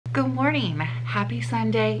Good morning, happy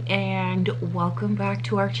Sunday, and welcome back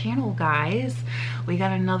to our channel, guys. We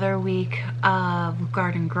got another week of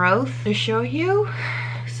garden growth to show you,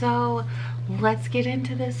 so let's get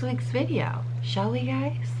into this week's video, shall we,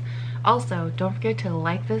 guys? Also, don't forget to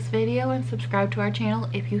like this video and subscribe to our channel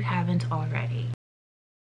if you haven't already.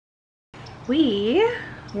 We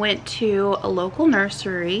went to a local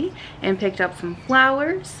nursery and picked up some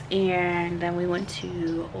flowers, and then we went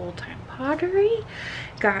to Old Time Pottery,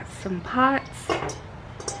 got some pots,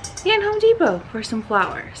 and Home Depot for some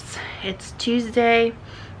flowers. It's Tuesday.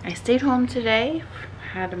 I stayed home today,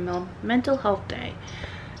 had a mental health day.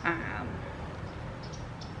 I've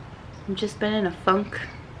just been in a funk,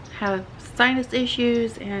 have sinus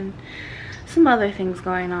issues and some other things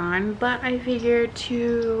going on, but I figured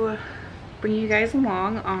to bring you guys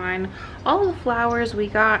along on all the flowers we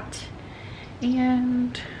got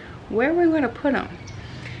and where we're going to put them.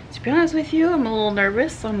 To be honest with you, I'm a little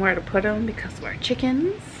nervous on where to put them because of our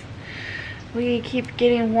chickens. We keep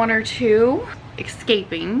getting one or two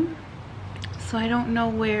escaping, so I don't know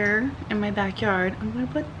where in my backyard I'm going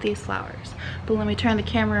to put these flowers. But let me turn the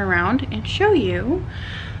camera around and show you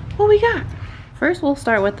what we got. First, we'll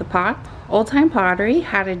start with the pot. Old Time Pottery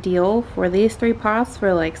had a deal for these 3 pots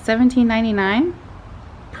for like $17.99.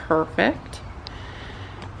 Perfect.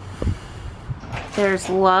 There's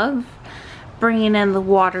Love bringing in the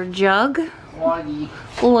water jug.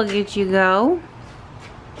 Look at you go.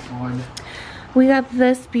 We got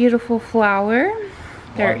this beautiful flower.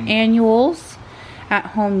 They're annuals at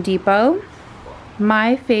Home Depot.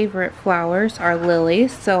 My favorite flowers are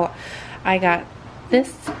lilies, so I got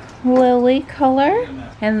this lily color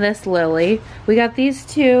and this lily. We got these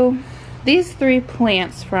 3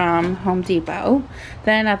 plants from Home Depot.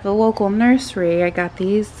 Then at the local nursery I got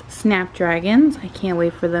these snapdragons. I can't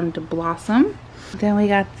wait for them to blossom. Then we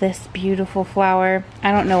got this beautiful flower.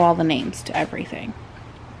 I don't know all the names to everything,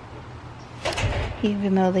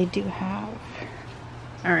 even though they do have.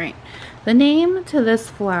 Alright, the name to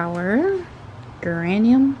this flower,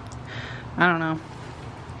 geranium, I don't know.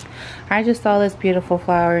 I just saw this beautiful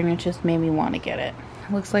flower and it just made me want to get it.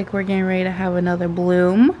 Looks like we're getting ready to have another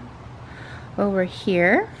bloom over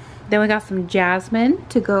here. Then we got some jasmine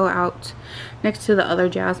to go out next to the other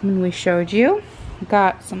jasmine we showed you.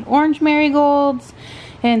 Got some orange marigolds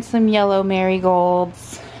and some yellow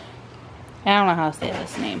marigolds. I don't know how to say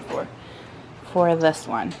this name for this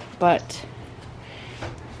one, but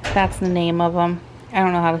that's the name of them. I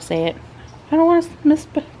don't know how to say it. I don't want to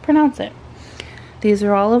mispronounce it. These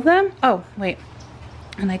are all of them. Oh, wait.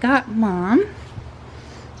 And I got Mom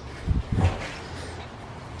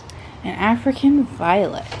an African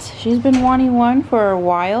violet. She's been wanting one for a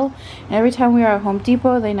while, and every time we were at Home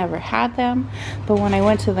Depot they never had them, but when I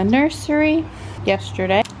went to the nursery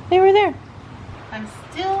yesterday they were there. I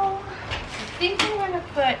think I'm going to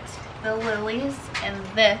put the lilies in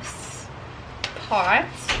this pot,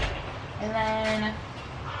 and then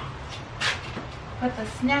put the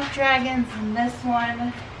snapdragons in this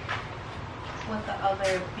one with the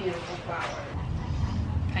other beautiful flower.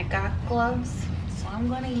 I got gloves, so I'm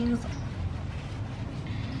going to use them.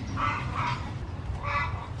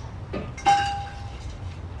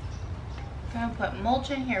 I'm going to put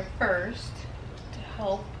mulch in here first to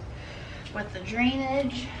help with the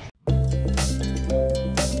drainage.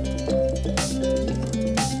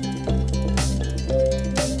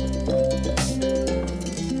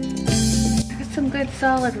 Got some good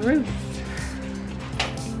solid roots.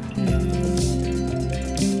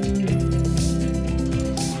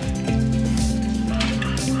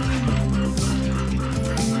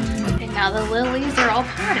 Now the lilies are all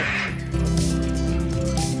potted.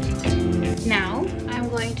 Now I'm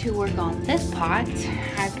going to work on this pot.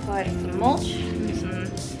 I put some mulch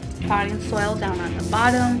and some potting soil down on the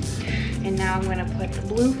bottom, and now I'm going to put the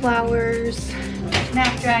blue flowers,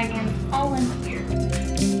 snapdragons, all in here.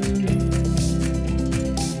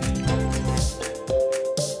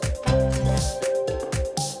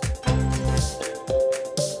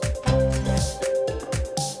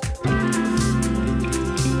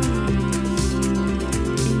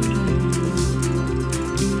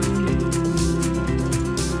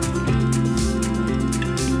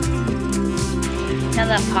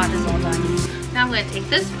 Now that pot is all done. Now I'm going to take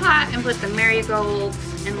this pot and put the marigolds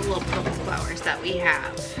and the little purple flowers that we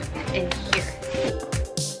have in here.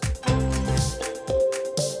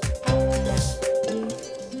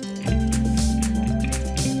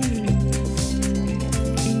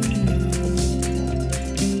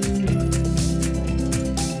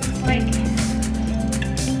 Like,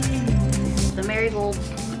 the marigolds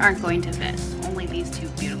aren't going to fit, only these 2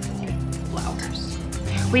 beautiful flowers.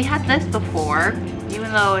 We had this before, even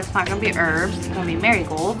even though it's not gonna be herbs, it's gonna be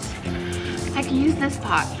marigolds, I can use this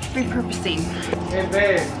pot, repurposing. Hey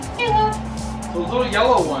babe. Yeah. Those little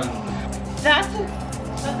yellow ones. That's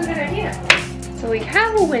a good idea. So we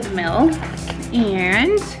have a windmill,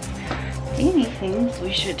 and Danny thinks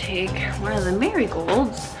we should take one of the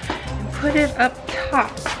marigolds and put it up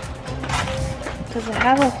top. Does it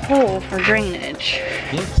have a hole for drainage?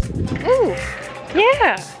 Yes. Ooh,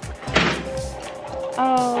 yeah.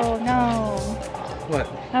 Oh no. What?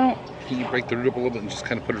 I don't. Can you break the root up a little bit and just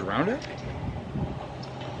kind of put it around it?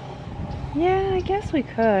 Yeah, I guess we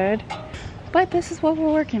could. But this is what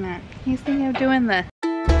we're working at. He's thinking of doing this.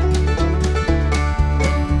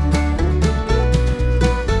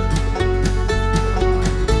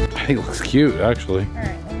 I think it looks cute, actually. All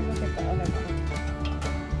right, let me look at the other one.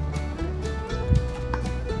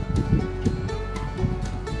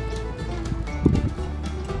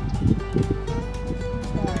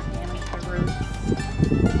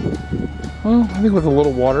 Well, I think with a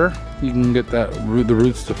little water, you can get that the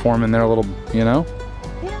roots to form in there a little, you know?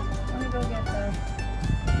 Yeah, let me go get the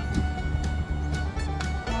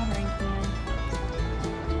watering can.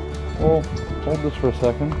 Well, hold this for a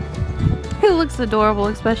second. It looks adorable,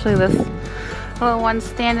 especially this little one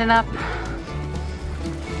standing up.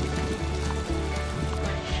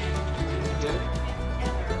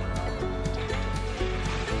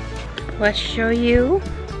 Let's show you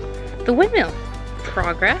the windmill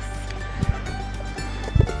progress.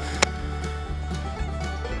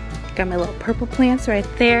 Got my little purple plants right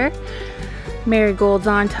there. Marigolds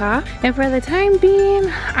on top. And for the time being,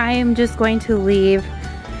 I am just going to leave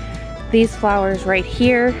these flowers right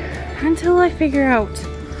here until I figure out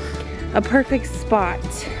a perfect spot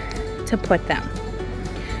to put them.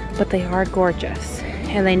 But they are gorgeous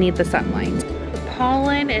and they need the sunlight. The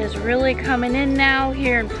pollen is really coming in now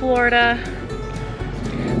here in Florida.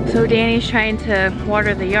 So Danny's trying to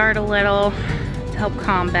water the yard a little to help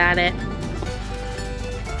combat it.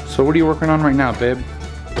 So what are you working on right now, babe?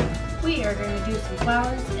 We are going to do some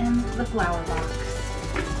flowers in the flower box.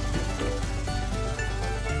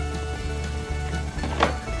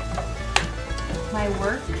 My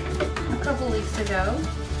work a couple weeks ago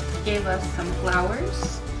gave us some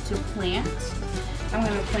flowers to plant. I'm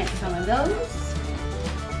going to plant some of those.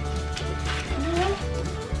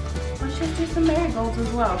 And let's just do some marigolds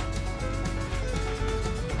as well.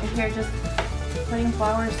 And here, just putting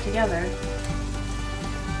flowers together.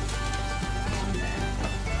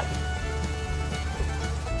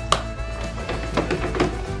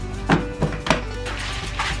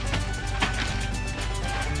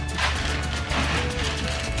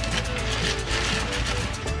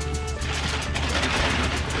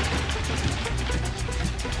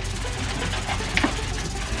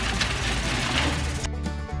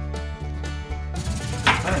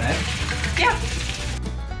 Yeah.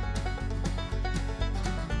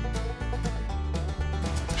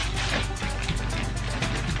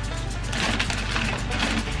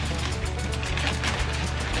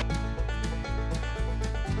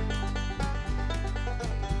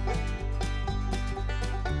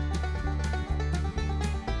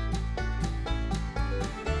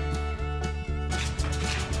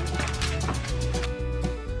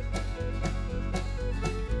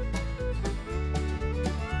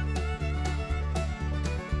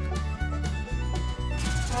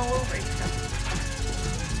 All over each other.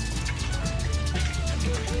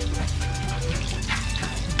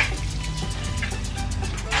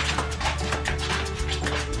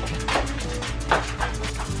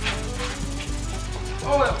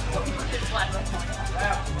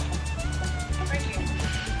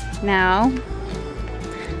 Now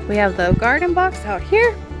we have the garden box out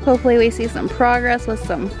here. Hopefully we see some progress with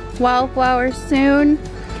some wildflowers soon.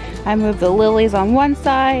 I moved the lilies on one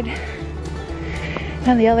side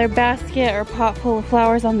and the other basket or pot full of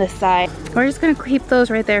flowers on this side. We're just gonna keep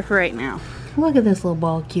those right there for right now. Look at this little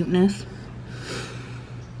ball of cuteness.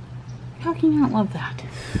 How can you not love that?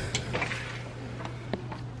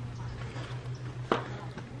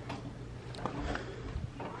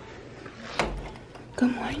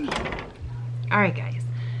 Good morning. Alright guys,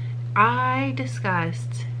 I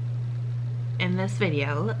discussed in this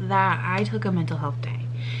video that I took a mental health day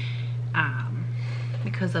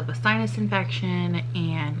because of a sinus infection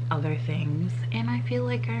and other things, and I feel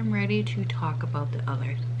like I'm ready to talk about the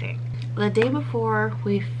other thing. The day before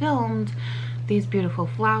we filmed these beautiful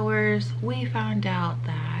flowers, we found out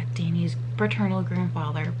that Danny's paternal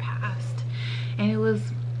grandfather passed, and it was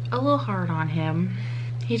a little hard on him.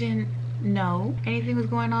 He didn't know anything was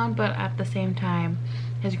going on, but at the same time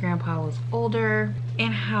his grandpa was older,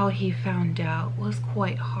 and how he found out was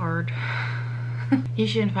quite hard. You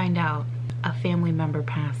shouldn't find out a family member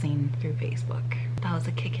passing through Facebook. That was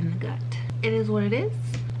a kick in the gut. It is what it is.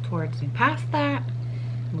 Towards past that,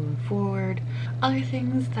 moving forward. Other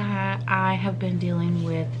things that I have been dealing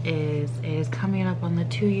with is coming up on the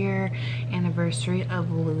 2-year anniversary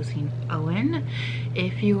of losing Owen.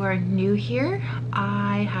 If you are new here,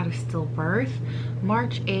 I had a stillbirth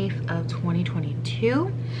March 8th of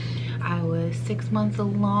 2022. I was 6 months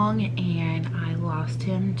along and I lost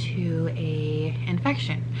him to a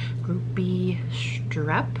infection, group B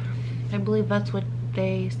strep. I believe that's what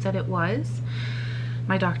they said it was.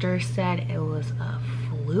 My doctor said it was a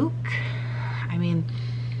fluke. I mean,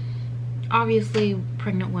 obviously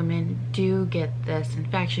pregnant women do get this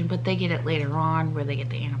infection, but they get it later on where they get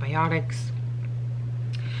the antibiotics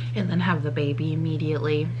and then have the baby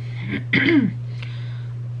immediately.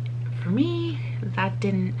 For me, that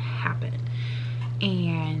didn't happen.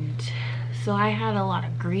 And so I had a lot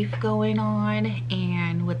of grief going on,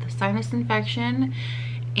 and with the sinus infection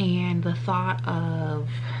and the thought of,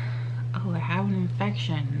 oh, I have an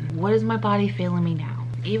infection. What is my body failing me now?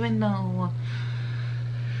 Even though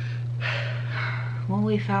when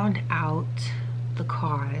we found out the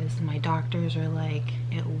cause, my doctors are like,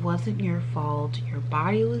 it wasn't your fault. Your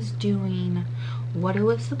body was doing what it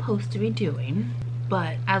was supposed to be doing.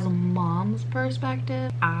 But as a mom's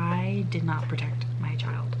perspective, I did not protect my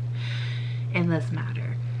child in this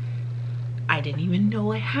matter. I didn't even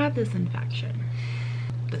know I had this infection.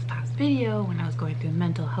 This past video, when I was going through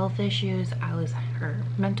mental health issues, I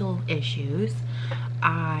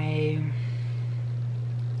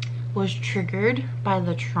was triggered by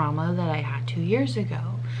the trauma that I had 2 years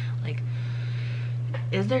ago. Like,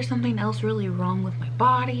 is there something else really wrong with my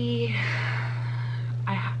body?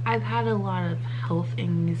 I've had a lot of health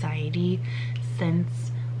anxiety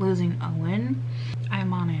since losing Owen. I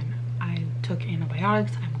took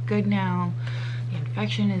antibiotics, I'm good now.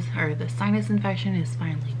 The sinus infection is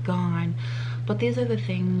finally gone. But these are the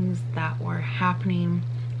things that were happening.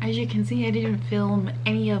 As you can see, I didn't film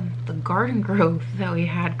any of the garden growth that we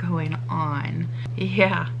had going on.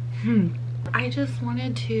 Yeah. I just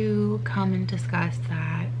wanted to come and discuss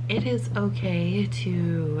that it is okay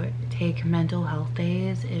to take mental health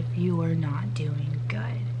days if you are not doing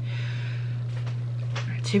good.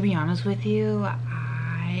 To be honest with you,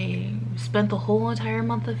 I spent the whole entire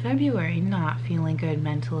month of February not feeling good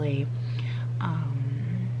mentally.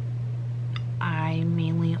 I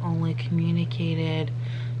mainly only communicated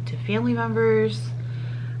to family members.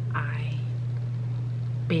 I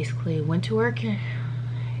basically went to work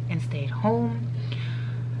and stayed home.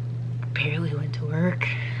 I barely went to work.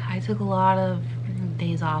 I took a lot of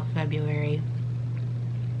days off February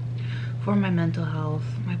for my mental health.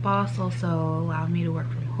 My boss also allowed me to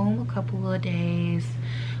work from home a couple of days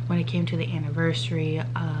when it came to the anniversary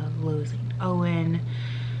of losing Owen.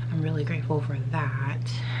 I'm really grateful for that.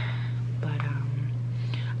 But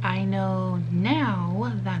I know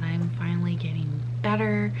now that I'm finally getting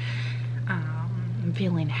better. I'm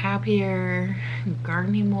feeling happier, I'm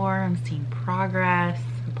gardening more, I'm seeing progress,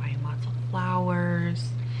 I'm buying lots of flowers.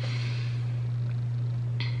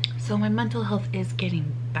 So my mental health is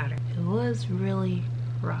getting better. It was really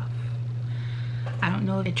rough. I don't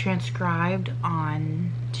know if it transcribed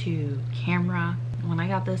on to camera. When I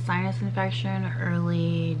got this sinus infection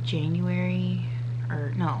late January,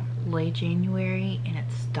 and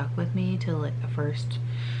it stuck with me till like the first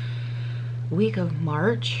week of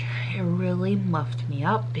March, it really muffed me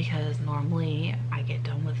up because normally I get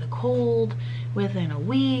done with a cold within a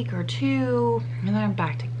week or two, and then I'm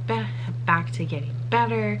back to getting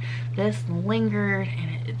better. This lingered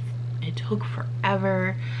and it took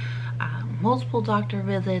forever. Multiple doctor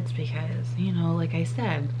visits because, you know, like I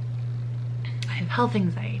said, I have health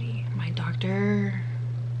anxiety. My doctor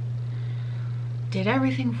did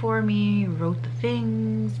everything for me, wrote the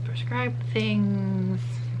things, prescribed the things,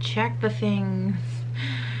 checked the things,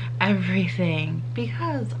 everything,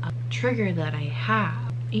 because of the trigger that I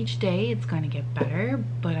have. Each day it's going to get better,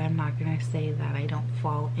 but I'm not going to say that I don't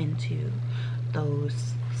fall into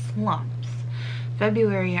those slumps.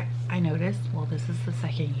 February, I noticed, well, this is the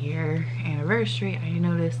 2nd year anniversary, I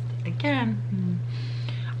noticed again,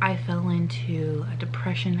 I fell into a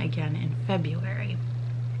depression again in February.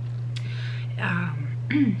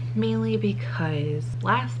 Mainly because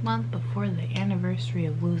last month before the anniversary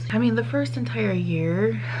of losing, I mean, the first entire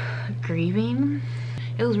year grieving,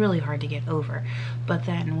 it was really hard to get over. But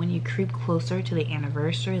then when you creep closer to the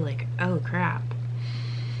anniversary, like, oh crap,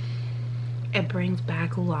 it brings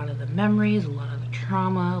back a lot of the memories, a lot of the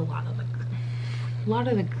trauma, a lot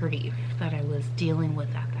of the grief that I was dealing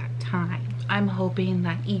with at that time. I'm hoping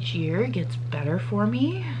that each year gets better for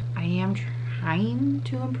me. I am trying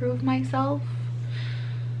to improve myself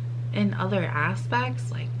in other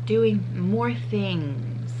aspects, like doing more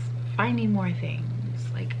things, finding more things.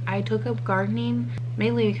 Like I took up gardening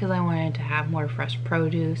mainly because I wanted to have more fresh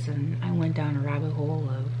produce, and I went down a rabbit hole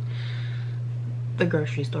of the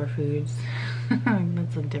grocery store foods.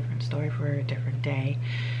 That's a different story for a different day,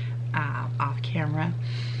 off camera.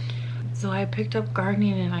 So I picked up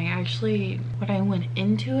gardening, and when I went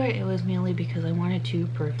into it, it was mainly because I wanted to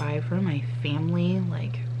provide for my family.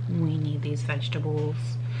 Like, we need these vegetables.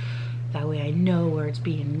 That way I know where it's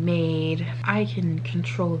being made. I can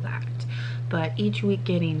control that. But each week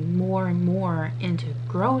getting more and more into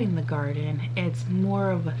growing the garden, it's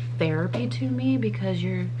more of a therapy to me, because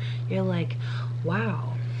you're like,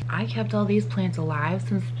 wow, I kept all these plants alive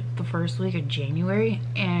since the first week of January,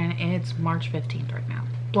 and it's March 15th right now.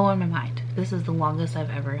 Blowing my mind. This is the longest I've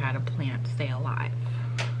ever had a plant stay alive.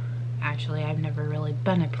 Actually, I've never really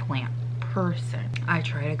been a plant person. I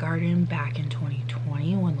tried a garden back in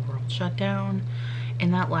 2020 when the world shut down,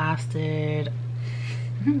 and that lasted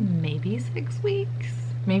maybe 6 weeks,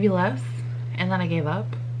 maybe less, and then I gave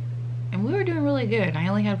up. And we were doing really good. I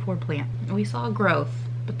only had 4 plants. We saw growth,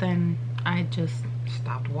 but then I just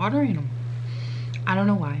stopped watering them. I don't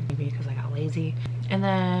know why. Maybe because I got lazy. And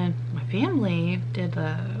then my family did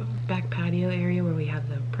the back patio area where we had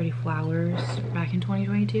the pretty flowers back in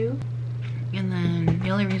 2022. And then the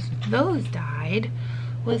only reason those died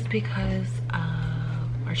was because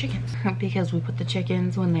of our chickens. Because we put the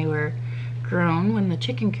chickens when they were grown, when the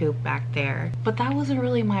chicken coop back there. But that wasn't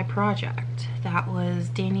really my project. That was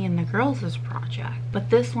Danny and the girls' project. But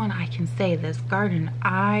this one, I can say, this garden,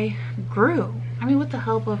 I grew. I mean, with the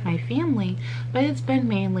help of my family, but it's been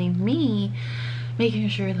mainly me making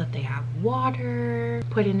sure that they have water,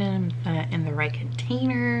 putting them in the right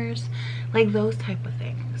containers, like those type of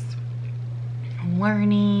things.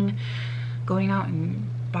 Learning, going out and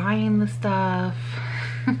buying the stuff.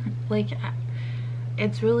 Like,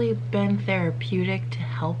 it's really been therapeutic to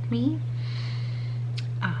help me.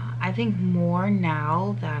 I think more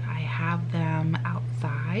now that I have them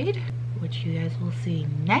outside, which you guys will see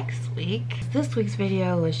next week. This week's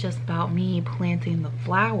video is just about me planting the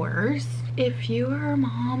flowers. If you are a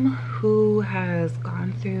mom who has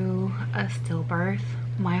gone through a stillbirth,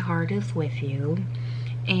 my heart is with you.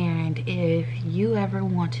 And if you ever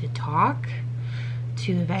want to talk,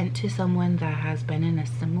 to vent to someone that has been in a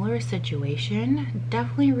similar situation,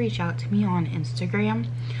 definitely reach out to me on Instagram.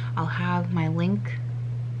 I'll have my link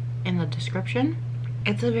in the description.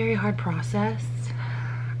 It's a very hard process.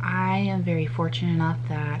 I am very fortunate enough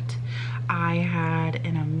that I had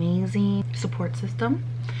an amazing support system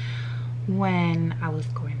when I was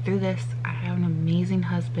going through this. I have an amazing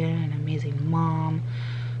husband, an amazing mom,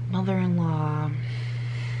 mother-in-law,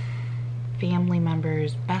 family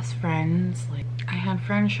members, best friends. Like, I had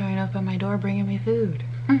friends showing up at my door bringing me food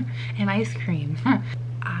and ice cream.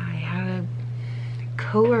 I had a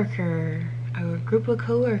group of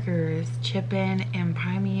coworkers chip in and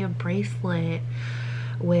buy me a bracelet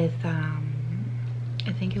with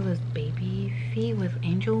I think it was baby feet with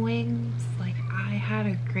angel wings. Like, I had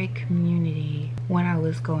a great community when I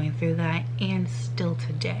was going through that, and still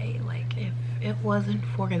today. Like, if it wasn't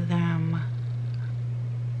for them,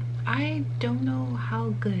 I don't know how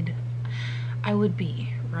good I would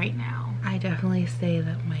be right now. I definitely say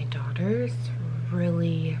that my daughters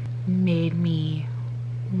really made me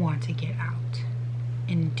want to get out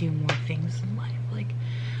and do more things in life. Like,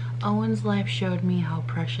 Owen's life showed me how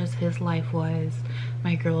precious his life was.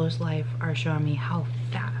 My girl's life are showing me how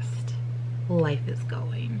fast life is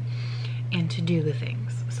going, and to do the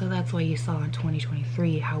things. So that's why you saw in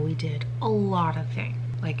 2023 how we did a lot of things,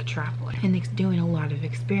 like traveling and doing a lot of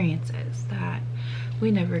experiences that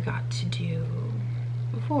we never got to do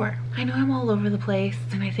before. I know I'm all over the place,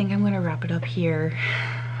 and I think I'm gonna wrap it up here.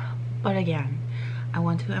 But again, I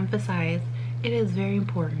want to emphasize, it is very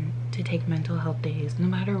important to take mental health days no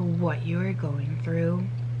matter what you are going through,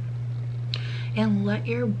 and let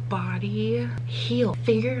your body heal.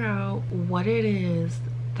 Figure out what it is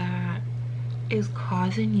that is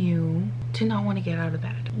causing you to not want to get out of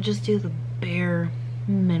bed. Just do the bare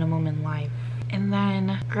minimum in life, and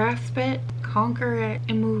then grasp it, conquer it,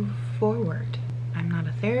 and move forward. I'm not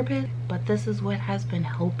a therapist, but this is what has been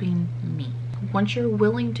helping me. Once you're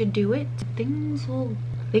willing to do it, things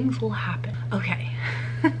will happen. Okay.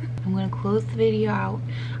 I'm gonna close the video out.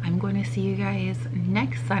 I'm going to see you guys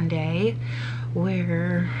next Sunday,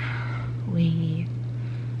 where we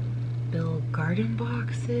build garden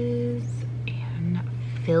boxes and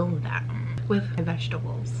fill them with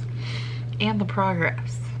vegetables, and the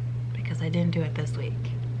progress, because I didn't do it this week,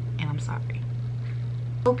 and I'm sorry.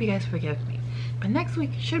 Hope you guys forgive me. But next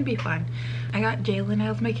week should be fun. I got Jalen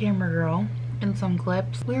as my camera girl in some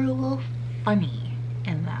clips. We're a little funny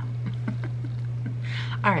in them.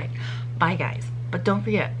 Alright, bye guys. But don't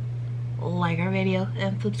forget, like our video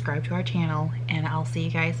and subscribe to our channel, and I'll see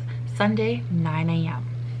you guys Sunday 9 a.m.